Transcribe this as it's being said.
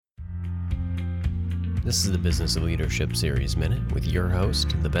This is the Business of Leadership Series Minute with your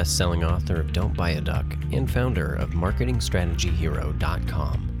host, the best-selling author of Don't Buy a Duck and founder of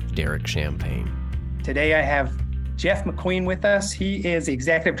MarketingStrategyHero.com, Derek Champagne. Today I have Jeff McQueen with us. He is the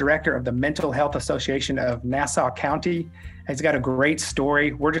Executive Director of the Mental Health Association of Nassau County. He's got a great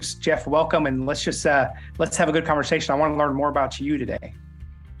story. Jeff, welcome, and let's have a good conversation. I want to learn more about you today.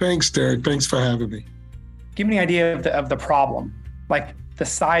 Thanks, Derek. Thanks for having me. Give me an idea of the problem, like the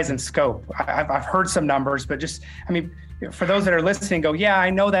size and scope. I've heard some numbers, but for those that are listening, go, yeah,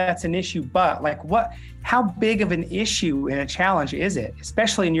 I know that's an issue, but how big of an issue and a challenge is it,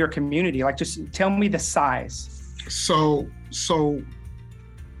 especially in your community? Just tell me the size. So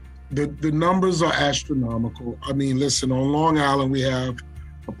the numbers are astronomical. Listen, on Long Island, we have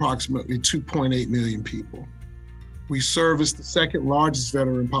approximately 2.8 million people. We service the second largest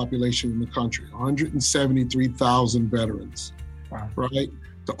veteran population in the country, 173,000 veterans. Wow. Right?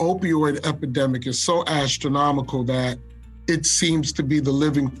 The opioid epidemic is so astronomical that it seems to be the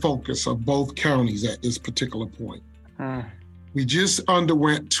living focus of both counties at this particular point. We just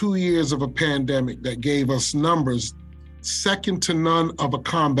underwent 2 years of a pandemic that gave us numbers second to none of a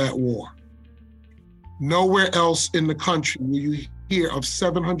combat war. Nowhere else in the country will you hear of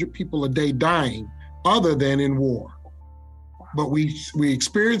 700 people a day dying other than in war. But we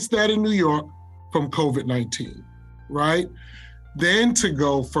experienced that in New York from COVID-19, right? Then to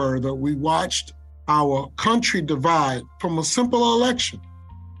go further, we watched our country divide from a simple election.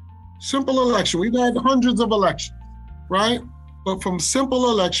 We've had hundreds of elections, right? But from simple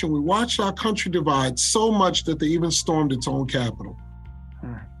election, we watched our country divide so much that they even stormed its own capital.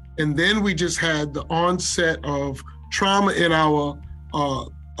 And then we just had the onset of trauma in our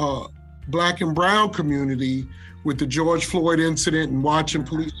Black and brown community with the George Floyd incident and watching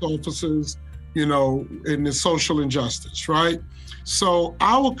police officers, in the social injustice, right? So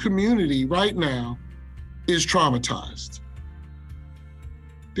our community right now is traumatized.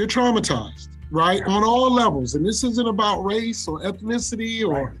 They're traumatized, right? On all levels. And this isn't about race or ethnicity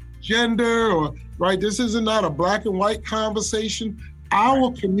or gender right? This isn't not a black and white conversation.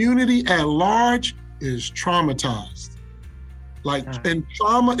 Our community at large is traumatized. And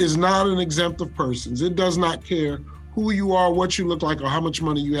trauma is not an exempt of persons. It does not care who you are, what you look like, or how much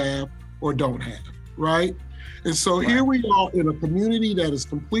money you have or don't have, right? And so here we are in a community that is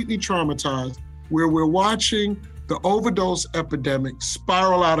completely traumatized, where we're watching the overdose epidemic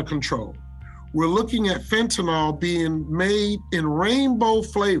spiral out of control. We're looking at fentanyl being made in rainbow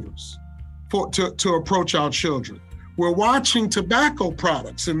flavors to approach our children. We're watching tobacco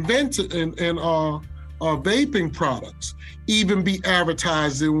products and vaping products even be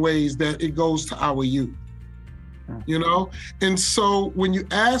advertised in ways that it goes to our youth, And so when you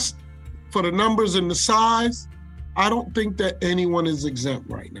ask for the numbers and the size, I don't think that anyone is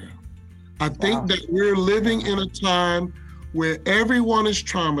exempt right now. I think that we're living in a time where everyone is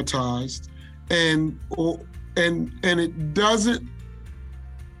traumatized and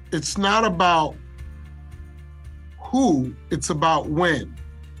it's not about who, it's about when.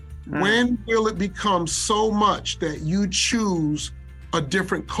 When will it become so much that you choose a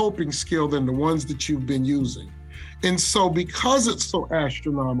different coping skill than the ones that you've been using? And so because it's so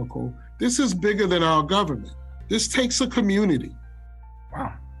astronomical, this is bigger than our government. This takes a community.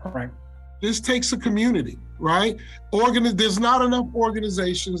 Wow, all right. This takes a community, right? There's not enough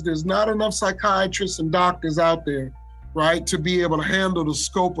organizations, there's not enough psychiatrists and doctors out there, right, to be able to handle the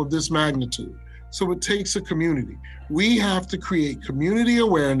scope of this magnitude. So it takes a community. We have to create community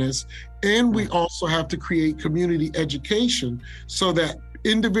awareness, and we also have to create community education so that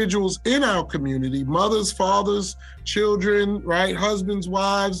individuals in our community, mothers, fathers, children, right, husbands,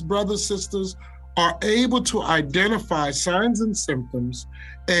 wives, brothers, sisters, are able to identify signs and symptoms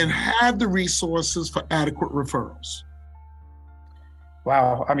and have the resources for adequate referrals.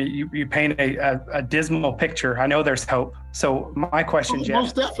 Wow. You paint a dismal picture. I know there's hope. So my question, Jeff,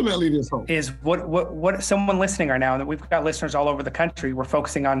 most definitely there's hope. Is what someone listening right now, and we've got listeners all over the country. We're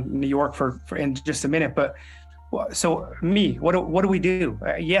focusing on New York for in just a minute, but so what do we do?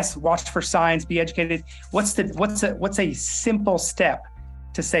 Yes, watch for signs, be educated. What's a simple step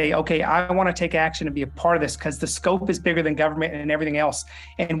to say, okay, I want to take action and be a part of this, because the scope is bigger than government and everything else.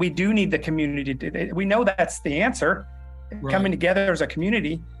 And we do need the community. We know that's the answer. Right. Coming together as a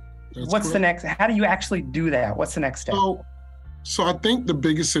community. What's the next? How do you actually do that? What's the next step? So I think the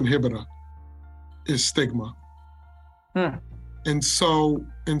biggest inhibitor is stigma. And so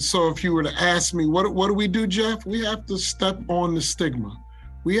if you were to ask me, what do we do, Jeff? We have to step on the stigma.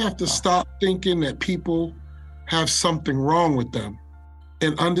 We have to stop thinking that people have something wrong with them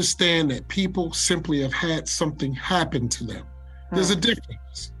and understand that people simply have had something happen to them. There's a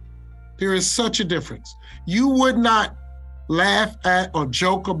difference. There is such a difference. You would not laugh at or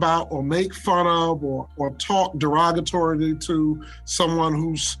joke about or make fun of or talk derogatorily to someone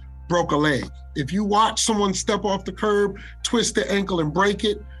who's broke a leg. If you watch someone step off the curb, twist their ankle and break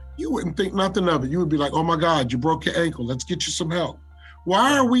it, you wouldn't think nothing of it. You would be like, oh my God, you broke your ankle. Let's get you some help.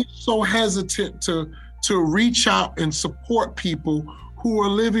 Why are we so hesitant to reach out and support people who are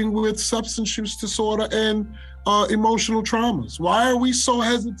living with substance use disorder and emotional traumas? Why are we so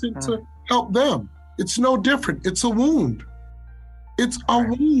hesitant to help them? It's no different. It's a wound. It's a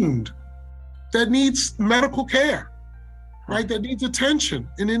wound that needs medical care, right? That needs attention.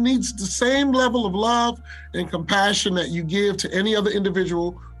 And it needs the same level of love and compassion that you give to any other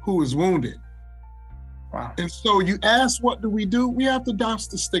individual who is wounded. Wow. And so you ask, what do? We have to douse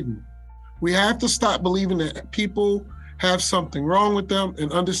the stigma. We have to stop believing that people have something wrong with them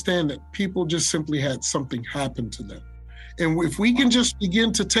and understand that people just simply had something happen to them. And if we can just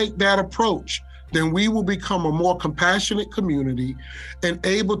begin to take that approach, then we will become a more compassionate community and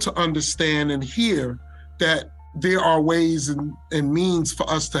able to understand and hear that there are ways and means for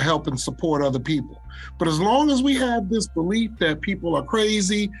us to help and support other people. But as long as we have this belief that people are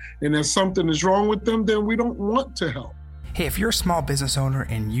crazy and that something is wrong with them, then we don't want to help. Hey, if you're a small business owner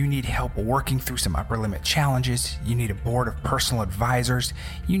and you need help working through some upper limit challenges, you need a board of personal advisors,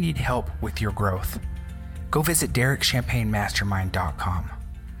 you need help with your growth, go visit DerekChampagneMastermind.com.